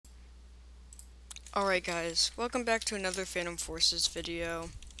Alright guys, welcome back to another Phantom Forces video.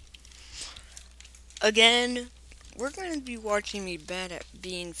 Again, we're going to be watching me bad at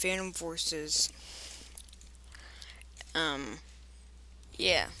being Phantom Forces.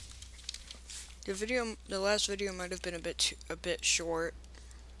 Yeah. The last video might have been a bit short,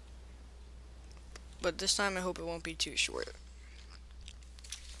 but this time I hope it won't be too short.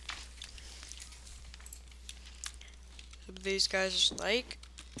 If these guys like,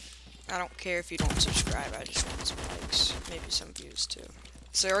 I don't care if you don't subscribe, I just want some likes, maybe some views too.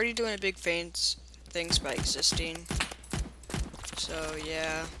 So they're already doing a big things by existing. So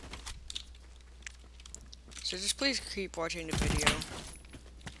yeah. So just please keep watching the video.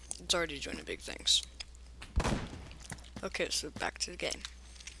 It's already doing the big things. Okay, so back to the game.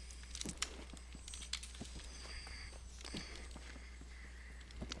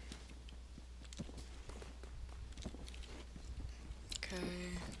 Okay.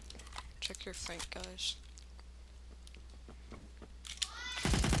 Check your flank, guys.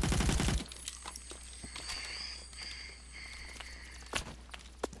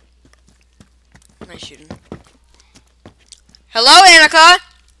 Nice shooting. Hello, Annika!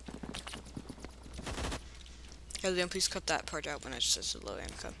 Hey, Liam, please cut that part out when I said hello,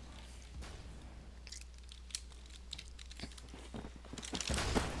 Annika.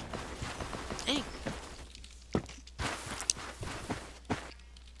 Dang.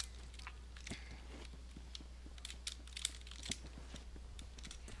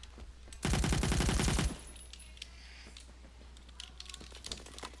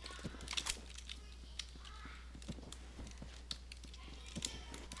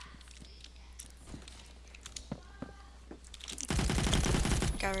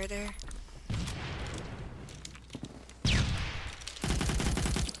 Guy right there.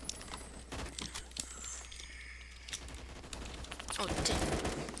 Oh,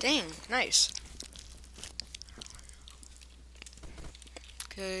 dang, nice.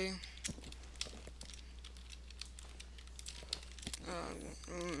 Okay.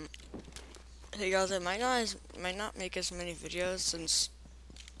 Hey guys, I might not make as many videos since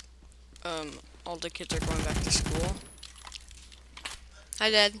all the kids are going back to school. Hi,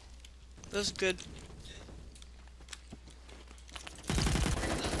 Dad. That was good.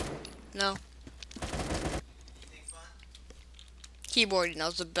 No. Keyboarding, that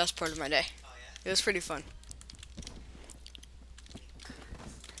was the best part of my day. Oh, yeah? It was pretty fun.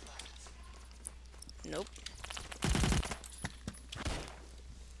 Nope.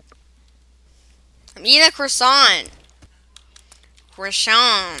 I'm eating a croissant.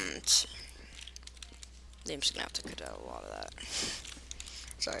 Croissant. Liam's gonna have to cut out a lot of that.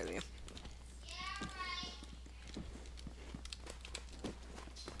 Sorry, Liam.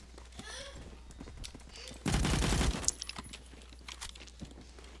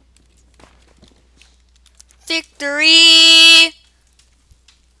 Victory!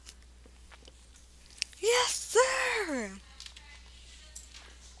 Yes, sir!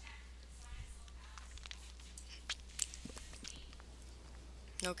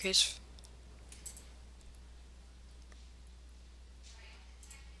 No case.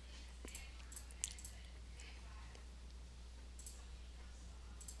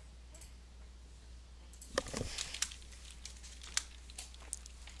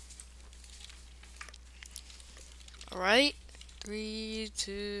 Alright. 3,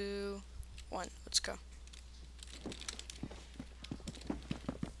 2, 1. Let's go.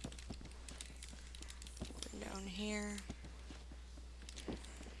 Down here.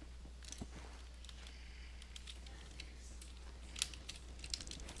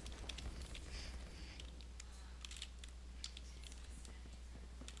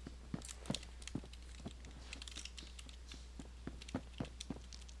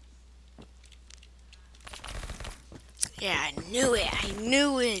 Yeah, I knew it. I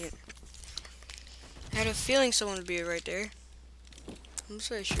knew it. I had a feeling someone would be right there. I'm just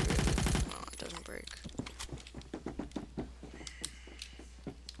gonna shoot it. Oh, it doesn't break.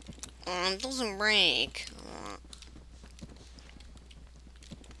 Oh, it doesn't break. Oh.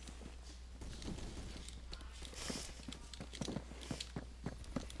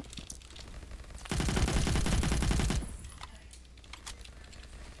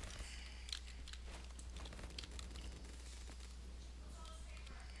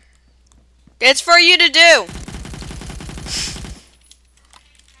 It's for you to do.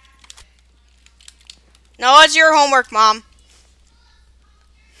 No, it's your homework, Mom.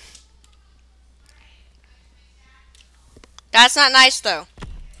 That's not nice, though.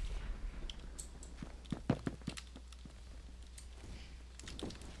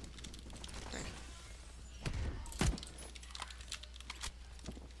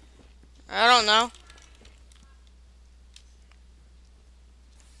 I don't know.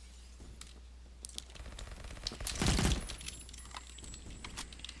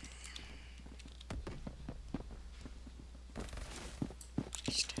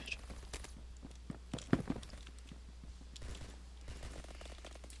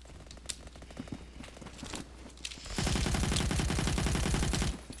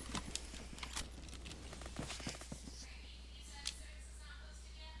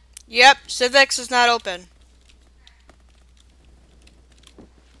 Yep, Civics is not open.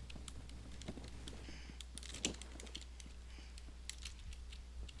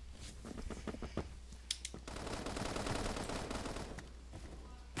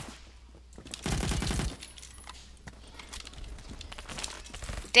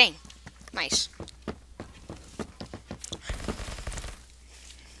 Dang. Nice.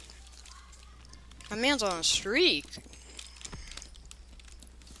 My man's on a streak.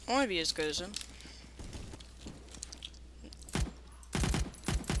 I want to be as good as him.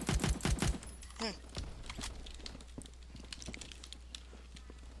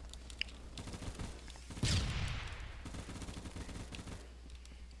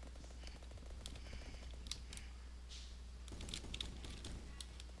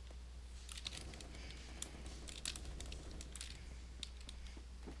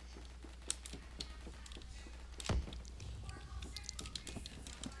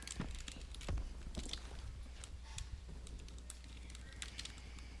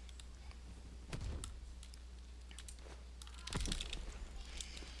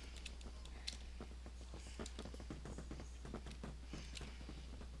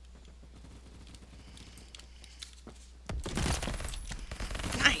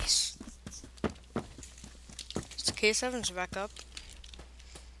 Nice. Is the K7's back up?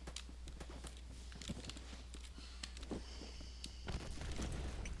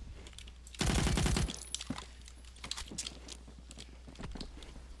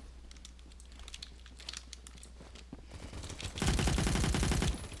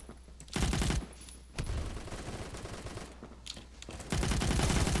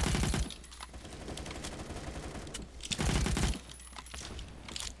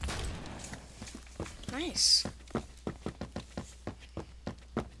 Nice.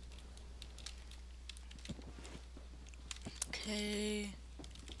 Okay.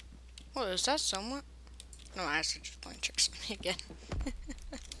 What is that someone? No, I actually just playing tricks on me again.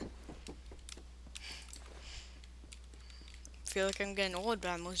 Feel like I'm getting old, but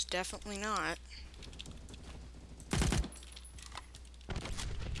I'm most definitely not.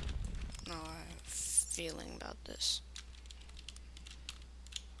 No, I have a feeling about this.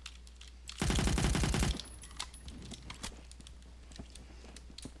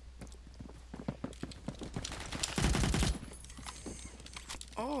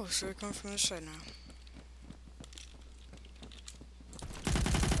 Oh, so we're coming from this side now.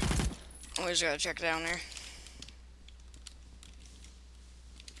 Always gotta check down there.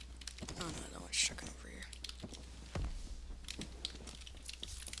 Oh no, no one's checking over here.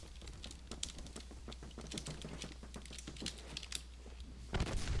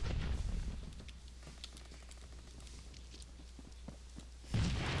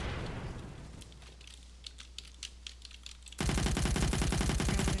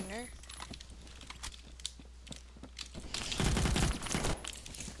 Anyone in there?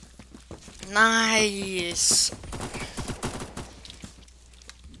 Nice.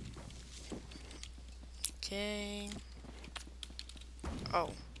 Okay. Oh,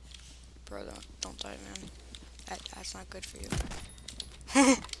 bro, don't die, man. That's not good for you.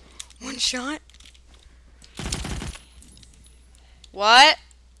 One shot. What?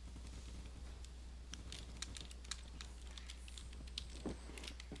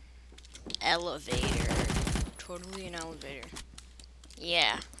 Elevator. Totally an elevator.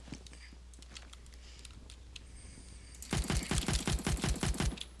 Yeah.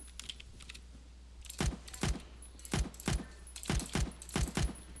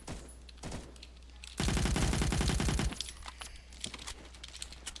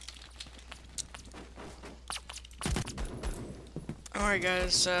 Alright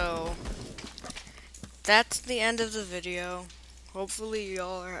guys, so that's the end of the video. Hopefully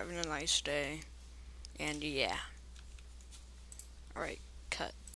y'all are having a nice day. And yeah. Alright, cut.